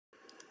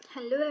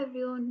Hello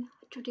everyone.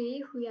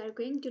 Today we are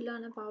going to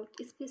learn about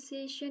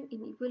speciation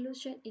in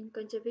evolution in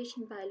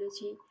conservation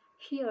biology.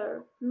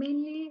 Here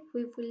mainly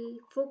we will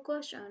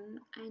focus on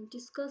and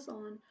discuss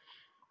on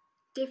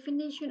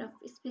definition of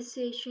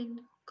speciation,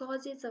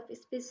 causes of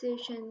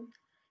speciation,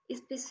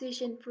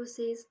 speciation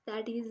process,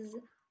 that is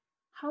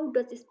how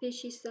does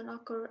speciation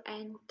occur,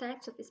 and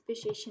types of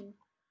speciation.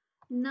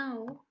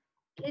 Now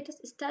let us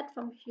start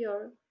from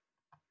here.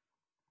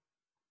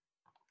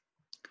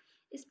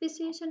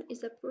 Speciation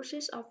is a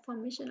process of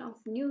formation of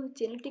new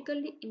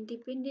genetically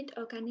independent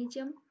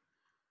organism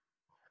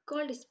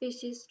called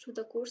species through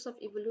the course of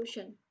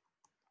evolution.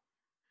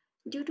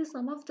 Due to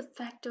some of the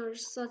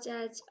factors such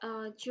as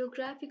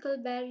geographical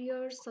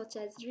barriers such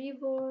as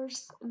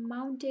rivers,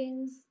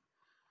 mountains,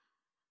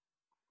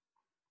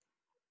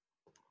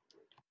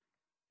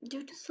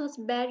 due to such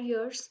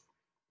barriers,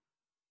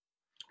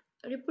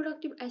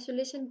 reproductive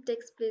isolation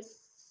takes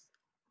place.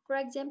 For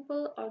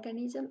example,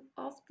 organisms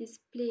of this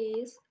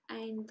place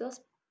and thus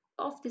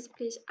of this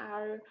place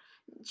are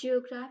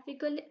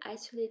geographically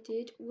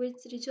isolated, which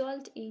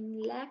result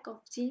in lack of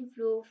gene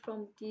flow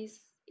from this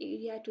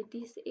area to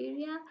this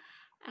area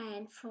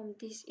and from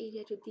this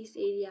area to this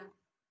area.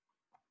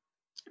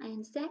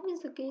 And same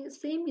is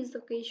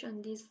the case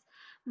on this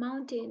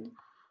mountain.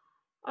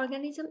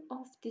 Organisms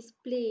of this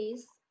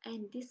place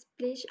and this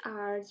place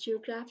are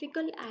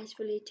geographically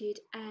isolated,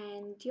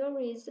 and there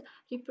is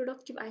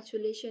reproductive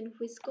isolation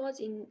which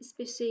causes in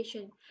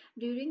speciation.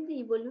 During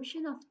the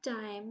evolution of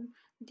time,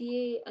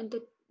 they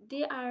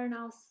are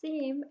now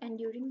same, and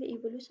during the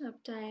evolution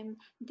of time,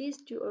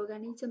 these two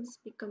organisms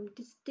become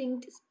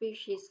distinct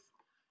species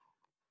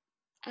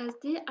as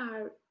they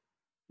are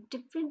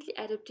differently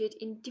adapted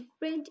in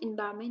different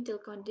environmental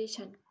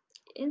conditions.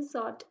 In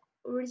short,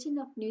 origin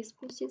of new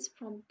species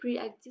from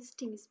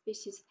pre-existing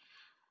species.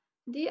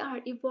 They are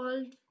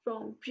evolved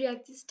from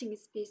pre-existing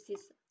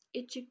species.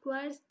 It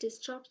requires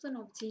disruption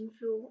of gene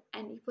flow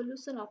and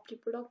evolution of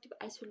reproductive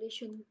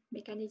isolation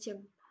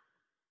mechanism.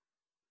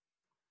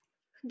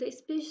 The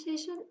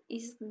speciation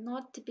is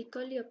not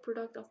typically a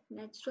product of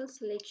natural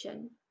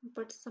selection,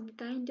 but some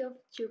kind of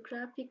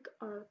geographic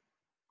or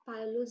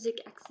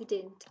biologic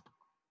accident.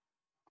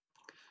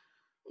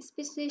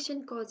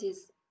 Speciation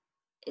causes.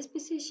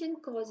 Speciation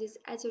causes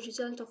as a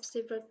result of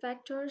several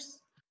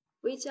factors,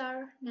 which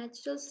are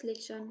natural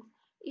selection.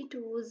 It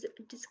was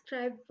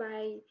described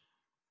by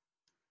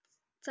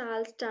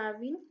Charles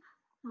Darwin.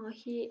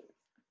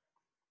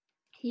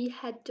 He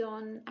had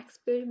done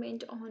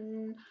experiment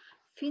on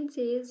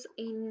finches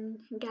in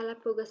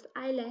Galapagos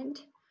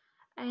Island,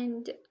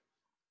 and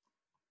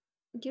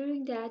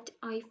during that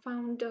I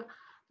found a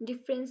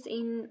difference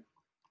in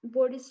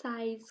body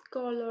size,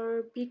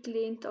 color, beak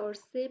length or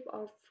shape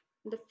of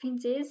the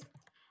finches.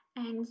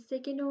 And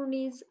second one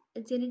is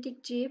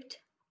genetic drift.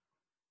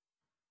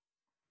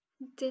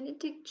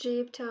 Genetic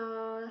drift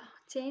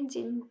change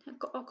in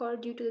occur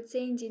due to the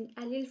change in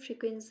allele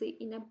frequency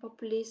in a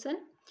population.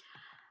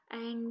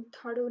 And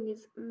third one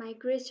is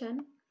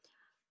migration.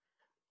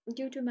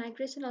 Due to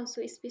migration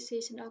also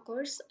speciation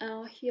occurs.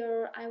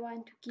 Here I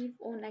want to give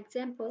one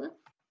example.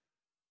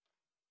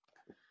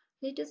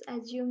 Let us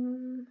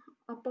assume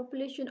a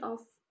population of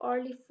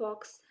early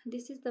fox.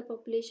 This is the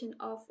population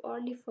of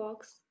early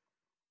fox.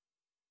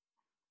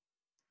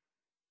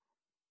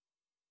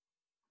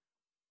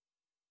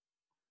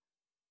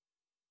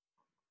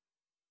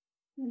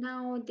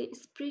 Now they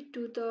spread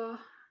to the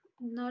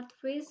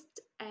northwest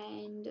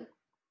and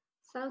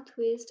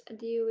southwest.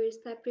 They were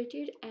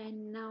separated,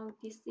 and now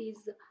this is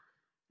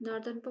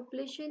northern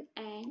population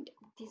and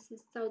this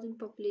is southern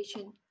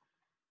population.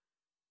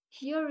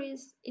 Here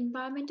is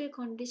environmental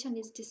condition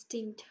is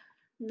distinct.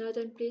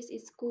 Northern place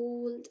is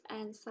cold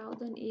and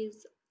southern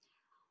is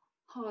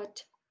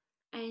hot.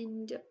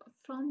 And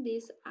from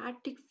this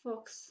Arctic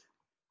fox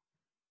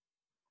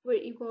were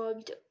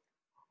evolved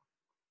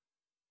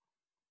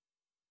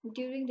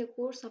during the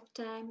course of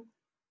time,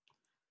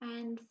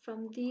 and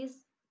from these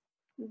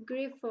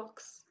grey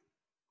fox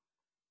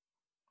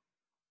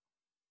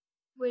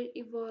were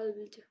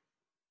evolved.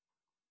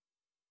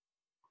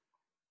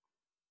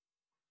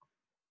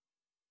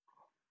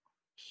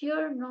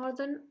 Here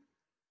northern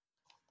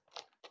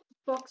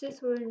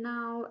foxes were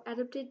now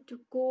adapted to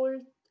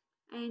cold,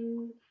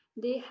 and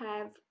they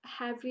have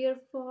heavier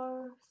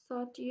fur,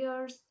 short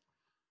ears,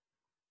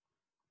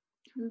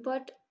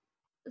 but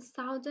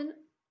southern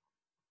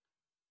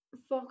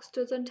fox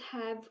doesn't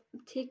have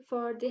thick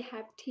fur, they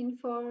have thin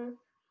fur.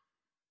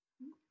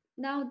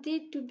 Now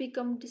they two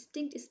become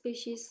distinct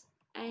species,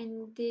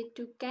 and they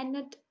two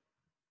cannot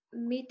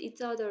meet each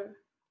other.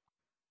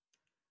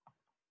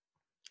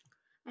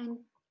 And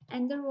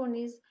another one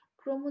is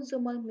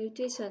chromosomal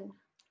mutation.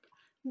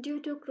 Due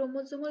to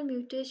chromosomal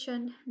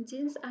mutation,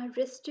 genes are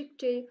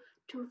restricted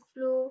to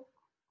flow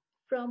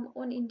from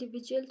one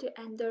individual to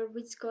another,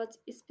 which causes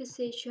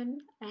speciation.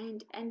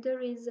 And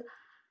there is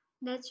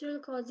natural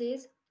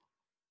causes.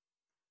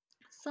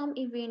 Some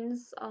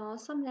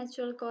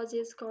natural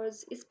causes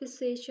cause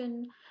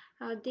speciation,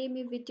 They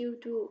may be due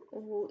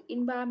to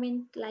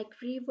environment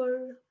like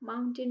river,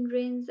 mountain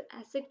range,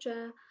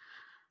 etc.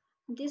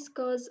 This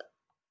cause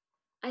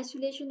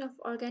isolation of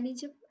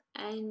organism,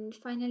 and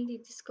finally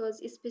this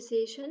cause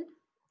speciation,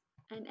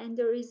 and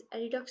there is a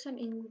reduction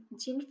in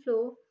gene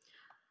flow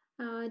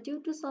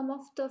due to some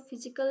of the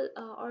physical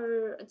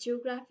or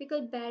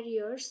geographical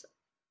barriers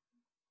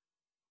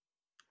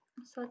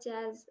such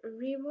as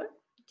river.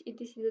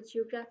 This is a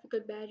geographical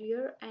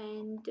barrier,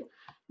 and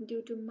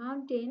due to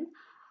mountain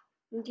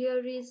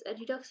there is a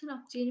reduction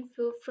of gene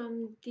flow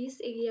from this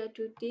area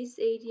to this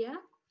area,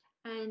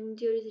 and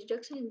there is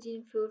reduction in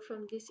gene flow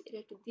from this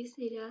area to this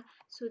area,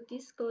 so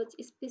this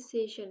causes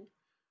speciation.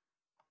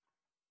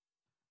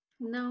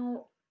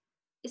 Now,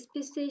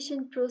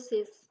 speciation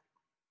process.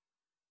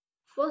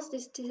 First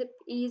step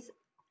is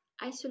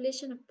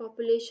isolation of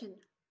population.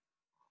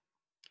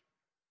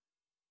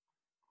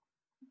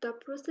 The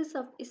process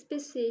of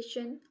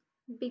speciation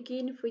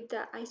begins with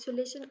the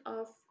isolation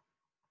of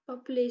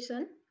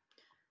population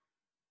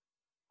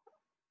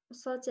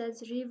such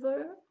as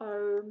river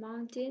or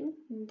mountain.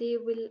 They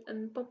will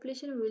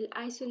population will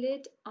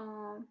isolate,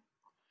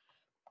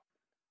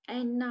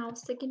 and now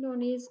second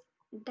one is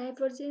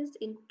divergence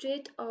in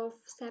trait of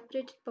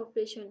separated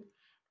population.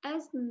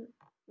 As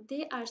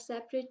they are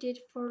separated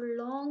for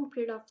long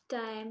period of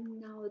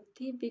time, now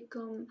they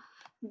become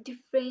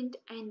different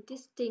and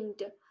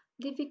distinct.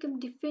 They become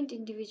different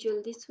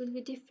individual. This will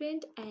be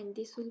different and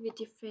this will be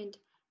different,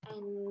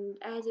 and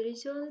as a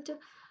result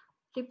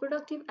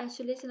reproductive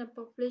isolation of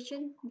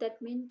population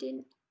that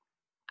maintain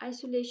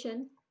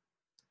isolation.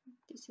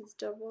 This is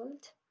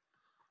doubled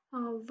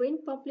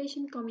when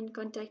population come in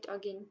contact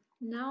again.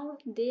 Now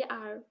they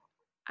are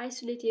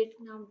isolated.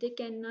 Now they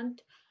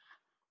cannot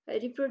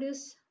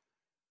reproduce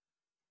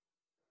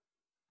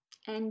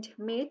and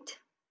mate.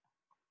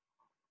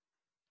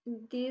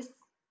 This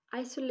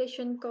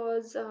isolation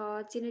cause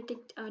genetic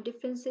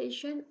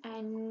differentiation,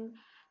 and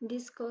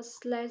this cause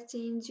slight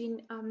change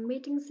in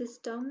mating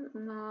system,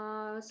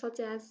 such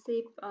as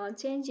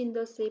change in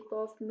the shape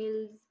of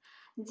male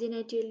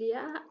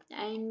genitalia,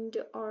 and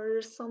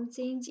or some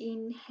change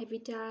in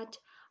habitat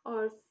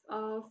or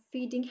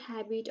feeding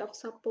habit of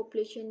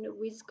subpopulation,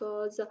 which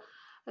cause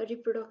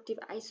reproductive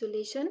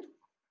isolation.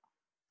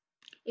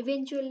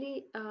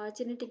 Eventually,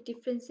 genetic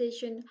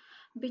differentiation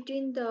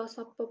between the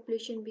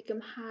subpopulation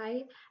become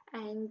high,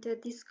 and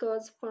this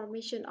cause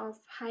formation of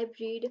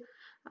hybrid.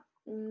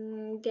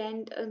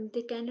 Then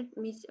they cannot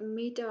meet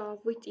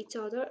with each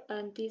other,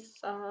 and this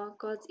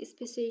cause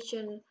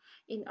speciation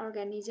in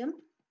organism.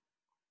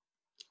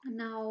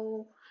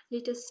 Now,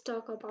 let us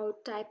talk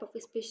about type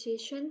of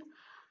speciation.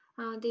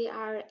 They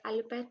are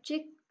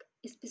allopatric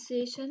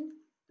speciation,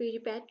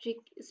 peripatric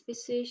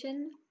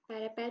speciation,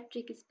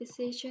 parapatric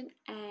speciation,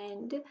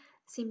 and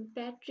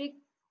sympatric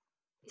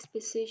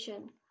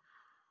speciation.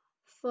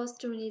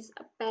 First one is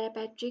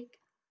allopatric.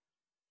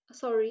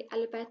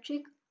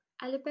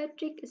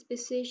 Allopatric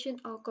speciation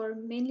occur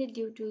mainly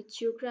due to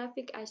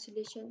geographic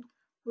isolation,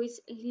 which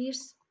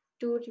leads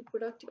to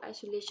reproductive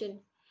isolation.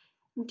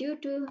 Due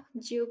to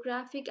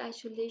geographic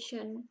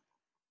isolation,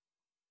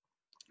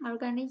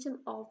 organisms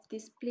of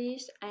this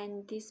place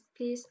and this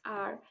place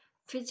are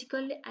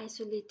physically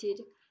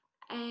isolated,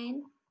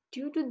 and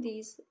due to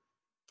this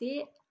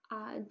they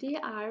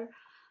are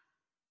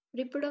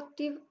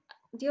reproductive.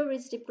 There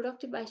is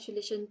reproductive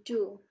isolation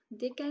too.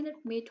 They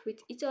cannot mate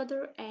with each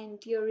other,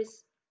 and there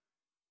is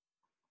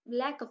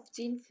lack of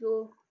gene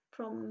flow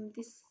from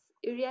this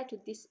area to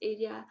this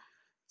area,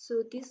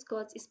 so this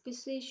causes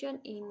speciation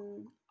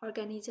in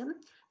organism.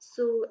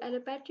 So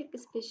allopatric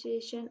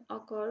speciation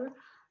occur.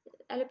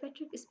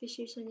 Allopatric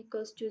speciation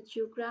equals to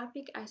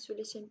geographic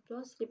isolation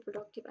plus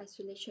reproductive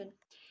isolation.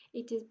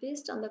 It is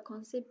based on the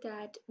concept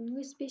that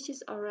new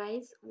species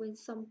arise when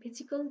some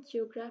physical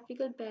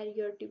geographical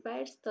barrier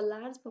divides the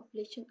large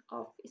population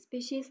of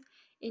species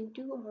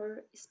into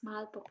a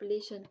small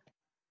population.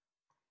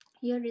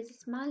 Here is a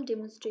small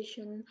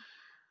demonstration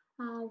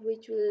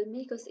which will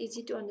make us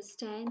easy to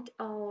understand.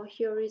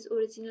 Here is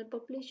original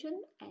population,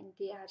 and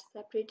they are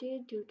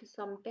separated due to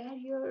some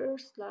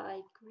barriers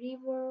like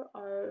river,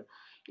 or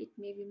it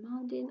may be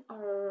mountain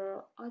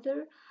or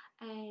other,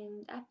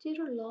 and after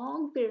a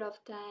long period of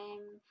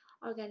time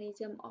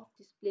organism of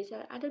this place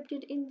are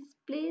adapted in this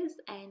place,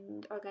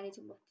 and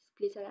organism of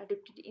this place are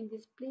adapted in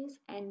this place,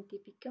 and they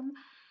become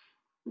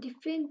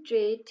different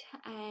trait,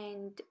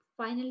 and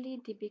finally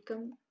they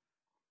become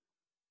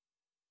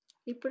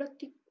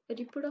reproductive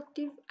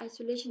reproductive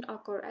isolation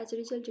occur. As a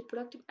result,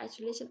 reproductive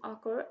isolation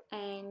occur,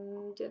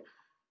 and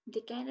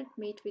they cannot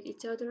mate with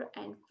each other,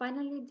 and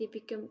finally they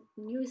become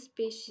new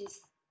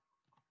species.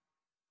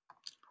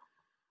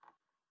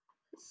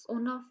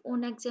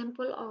 One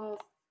example of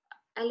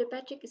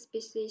allopatric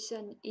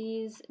speciation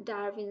is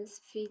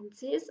Darwin's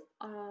finches,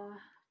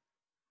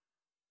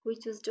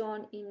 which was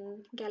done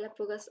in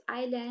Galapagos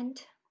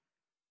Island.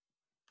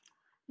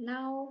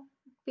 Now,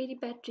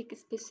 peripatric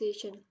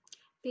speciation.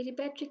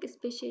 Peripatric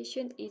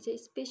speciation is a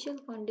special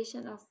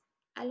condition of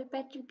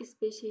allopatric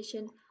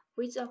speciation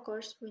which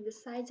occurs when the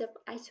size of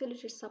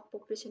isolated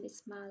subpopulation is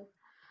small.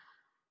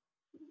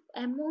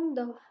 Among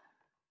the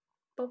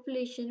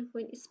population,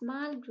 when a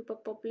small group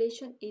of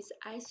population is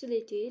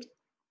isolated,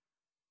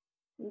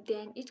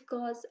 then it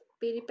causes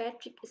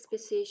peripatric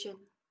speciation.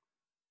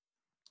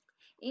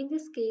 In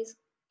this case,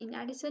 in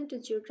addition to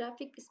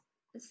geographic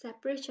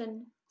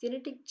separation,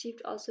 genetic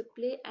drift also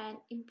play an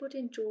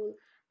important role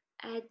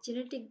as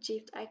genetic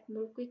drift act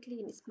more quickly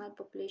in small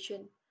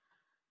population.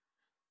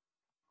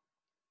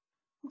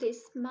 The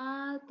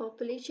small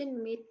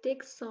population may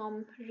take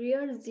some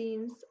rare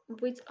genes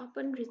which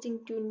upon reaching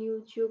to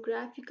new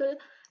geographical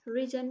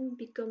region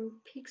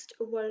become fixed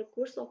over a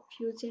course of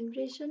few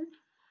generations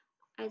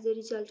as a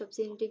result of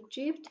genetic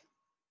drift.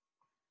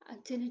 A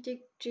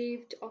genetic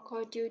drift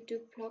occurs due to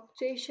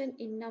fluctuation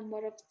in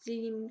number of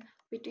genes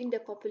between the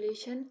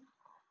population.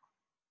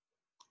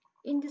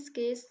 In this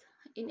case,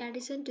 in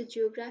addition to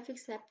geographic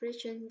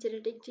separation,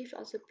 genetic drift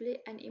also play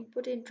an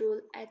important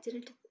role as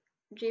genetic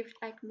drift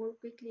act more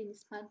quickly in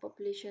small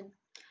population.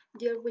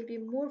 There will be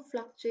more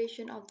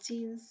fluctuation of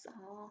genes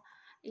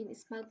in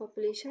small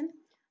population.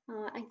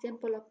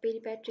 Example of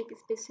peripatric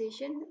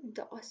speciation,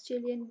 the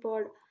Australian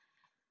bird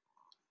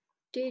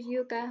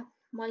Terioca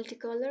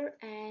multicolor,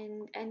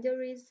 and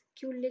there is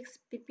Culex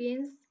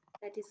pipiens,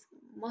 that is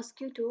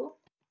mosquito.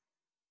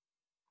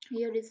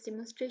 Here is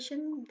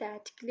demonstration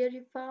that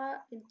clarify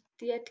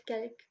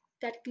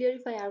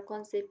our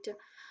concept,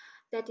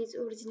 that is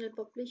original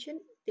population.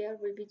 There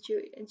will be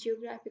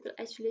geographical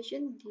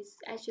isolation. This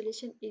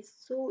isolation is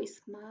so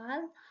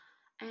small,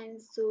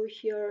 and so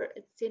here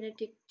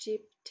genetic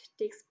drift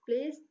takes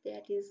place.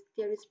 That is,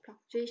 there is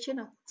fluctuation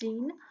of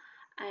gene,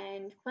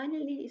 and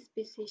finally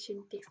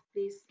speciation takes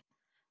place.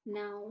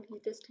 Now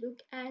let us look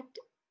at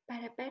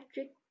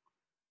parapatric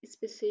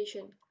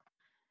speciation.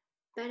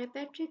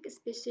 Parapatric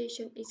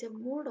speciation is a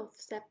mode of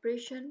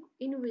separation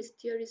in which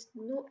there is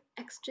no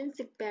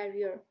extrinsic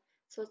barrier,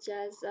 such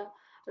as a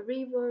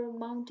river,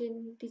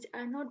 mountain. These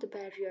are not the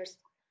barriers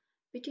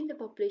between the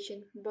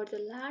population, but the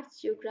large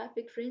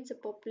geographic range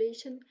of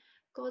population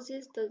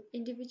causes the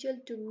individual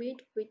to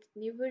mate with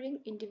neighboring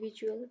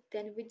individual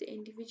than with the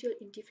individual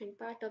in different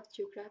part of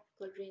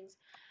geographical range.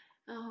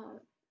 Uh,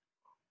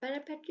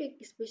 Parapatric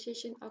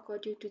speciation occur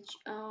due to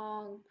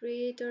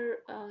greater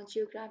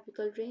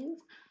geographical range,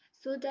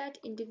 so that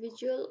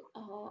individual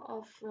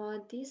of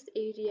this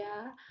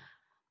area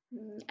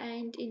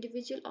and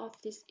individual of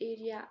this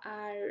area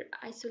are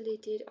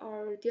isolated,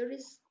 or there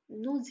is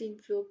no gene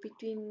flow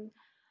between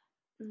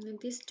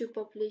these two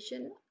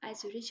populations.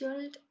 As a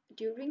result,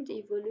 during the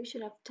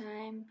evolution of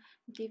time,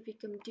 they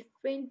become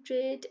different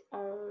trait,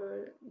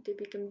 or they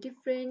become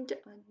different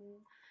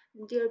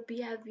their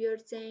behavior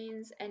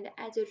change, and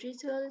as a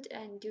result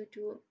and due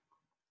to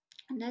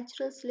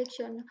natural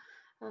selection,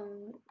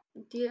 um,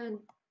 they,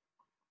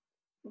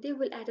 they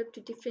will adapt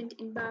to different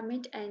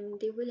environment, and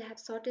they will have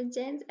certain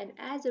genes, and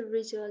as a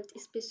result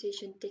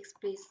speciation takes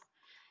place.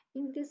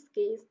 In this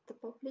case, the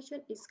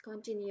population is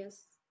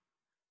continuous.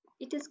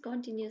 It is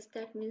continuous,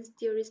 that means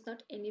there is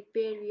not any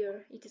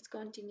barrier. It is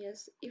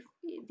continuous. If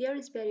there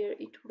is barrier,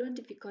 it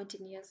wouldn't be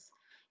continuous,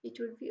 it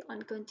would be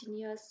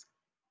uncontinuous.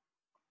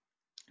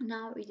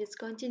 Now it is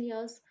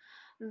continuous,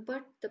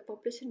 but the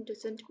population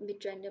doesn't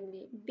meet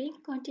randomly. Being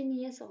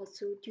continuous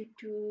also due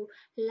to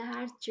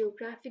large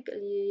geographical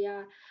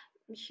area,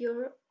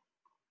 here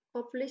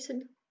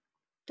population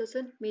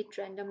doesn't meet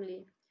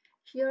randomly.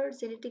 Here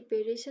genetic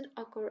variation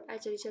occur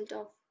as a result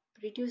of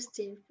reduced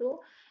gene flow.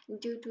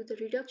 Due to the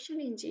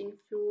reduction in gene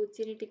flow,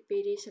 genetic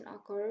variation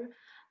occur.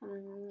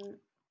 Um,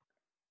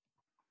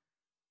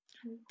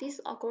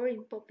 this occur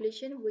in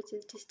population which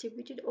is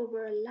distributed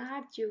over a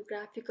large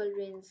geographical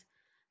range.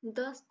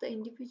 Thus, the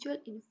individual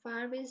in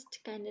Far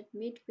West cannot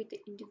meet with the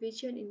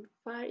individual in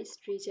Far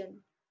East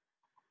region.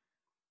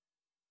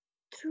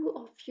 Through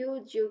a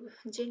few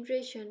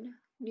generations,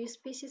 new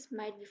species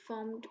might be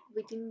formed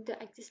within the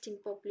existing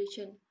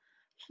population.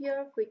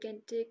 Here we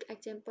can take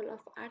example of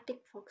Arctic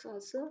fox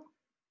also.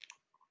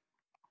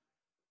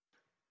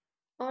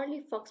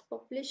 Early fox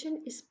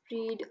population is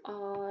spread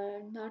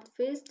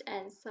northwest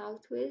and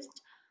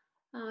southwest.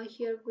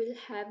 Here we'll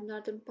have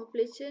northern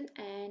population,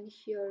 and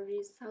here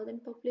is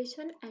southern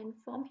population, and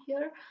from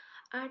here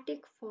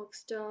Arctic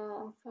fox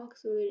were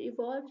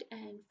evolved,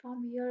 and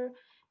from here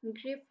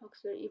gray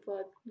fox were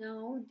evolved.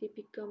 Now they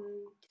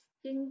become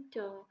distinct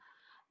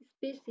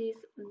species.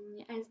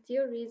 As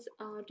there is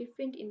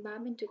different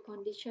environmental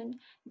condition,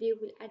 they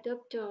will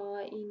adapt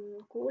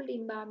in cold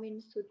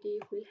environment, so they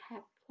will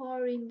have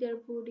fur in their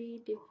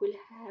body, they will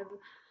have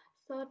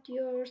short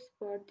ears,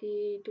 but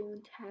they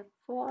don't have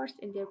furs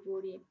in their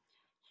body.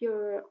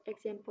 Here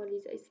example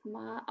is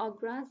a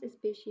grass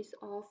species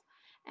of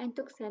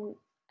Anthoxanthum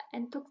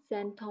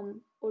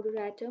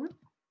odoratum.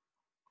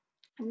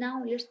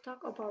 Now let's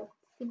talk about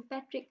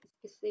sympatric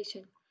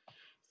speciation.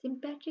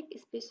 Sympatric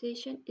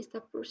speciation is the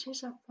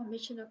process of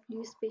formation of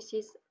new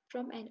species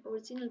from an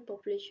original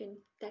population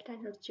that are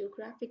not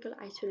geographically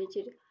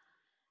isolated.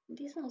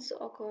 This also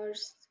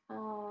occurs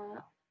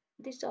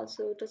This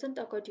also doesn't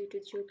occur due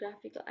to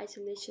geographical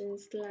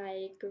isolations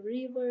like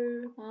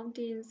river,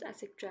 mountains,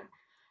 etc.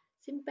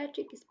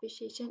 Sympatric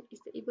speciation is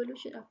the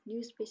evolution of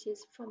new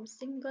species from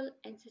single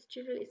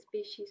ancestral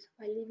species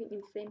while living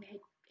in same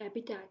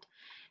habitat.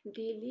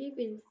 They live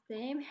in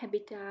same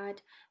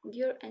habitat,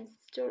 their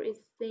ancestor is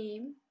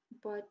same,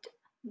 but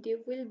they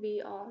will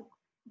be uh,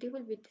 they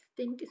will be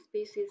distinct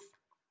species.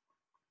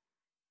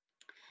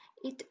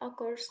 It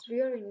occurs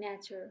rare in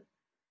nature.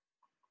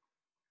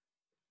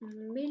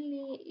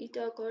 Mainly it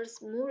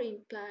occurs more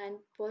in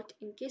plant, but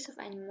in case of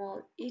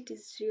animal it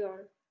is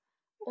rare.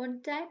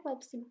 One type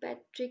of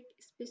sympatric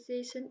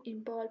speciation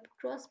involves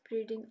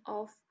crossbreeding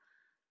of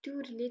two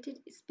related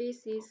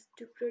species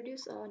to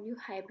produce a new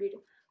hybrid.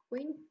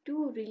 When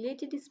two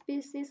related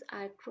species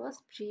are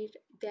crossbreed,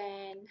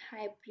 then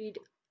hybrid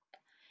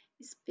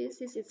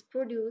species is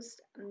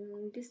produced.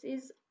 This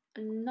is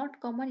not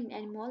common in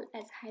animal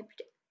as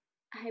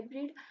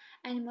hybrid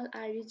animals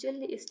are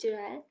usually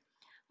sterile,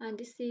 and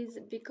this is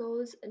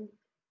because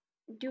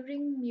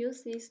during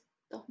meiosis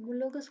the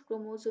homologous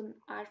chromosomes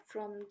are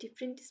from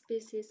different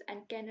species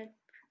and cannot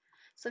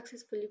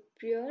successfully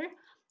pair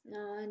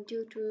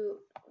due to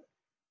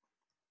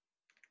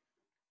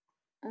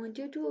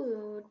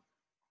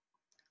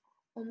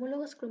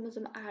homologous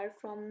chromosomes are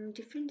from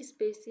different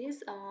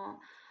species.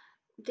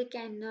 They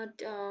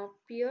cannot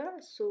pair,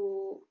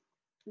 so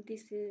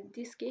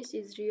this case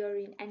is rare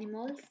in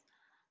animals.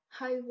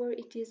 However,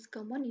 it is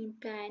common in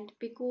plant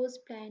because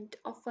plants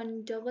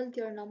often double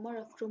their number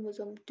of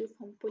chromosomes to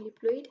form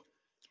polyploid.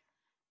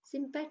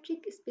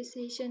 Sympatric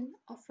speciation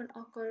often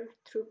occur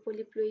through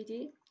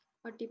polyploidy.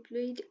 A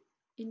diploid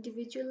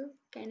individual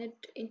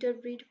cannot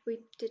interbreed with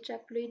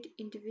tetraploid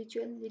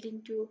individual,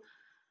 leading to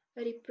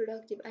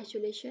reproductive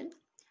isolation.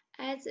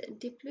 As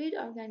diploid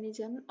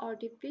organism or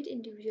diploid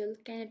individual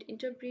cannot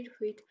interbreed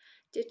with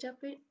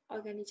tetraploid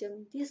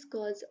organism, this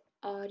causes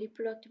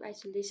reproductive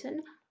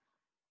isolation.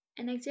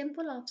 An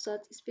example of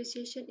such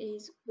speciation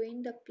is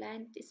when the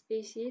plant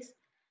species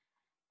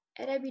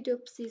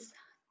Arabidopsis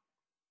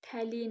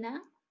thaliana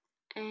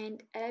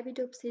and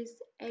Arabidopsis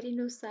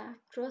arenosa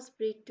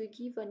crossbreed to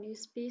give a new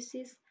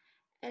species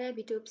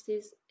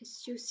Arabidopsis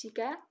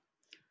shushica.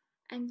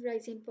 Another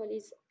example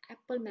is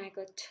apple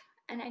maggot,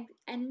 an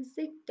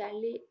insect that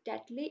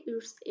lays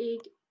its egg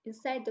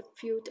inside the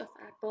fruit of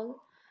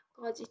apple,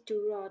 cause it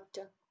to rot.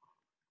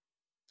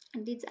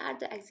 And these are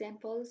the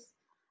examples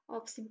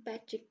of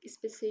sympatric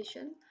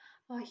speciation.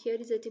 Here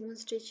is a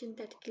demonstration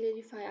that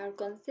clarify our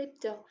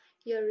concept.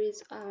 Here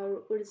is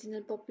our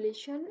original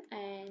population,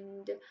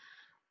 and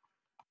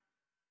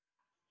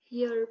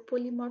here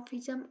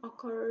polymorphism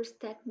occurs.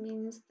 That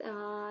means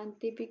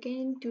they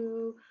begin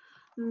to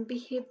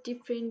behave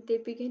different, they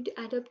begin to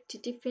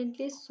adapt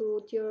differently,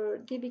 so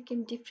they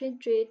become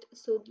different trait,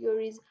 so there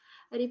is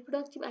a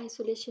reproductive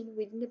isolation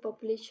within the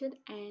population,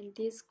 and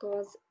this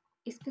cause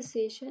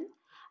speciation.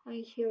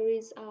 Here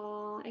is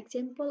an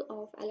example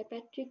of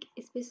allopatric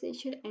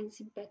speciation and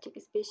sympatric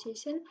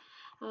speciation.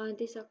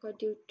 This occur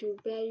due to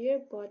barrier,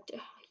 but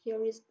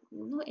here is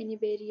no any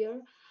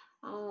barrier.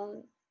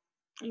 uh,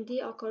 they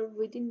occur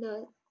within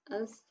the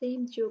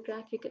same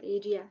geographical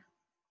area.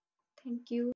 Thank you.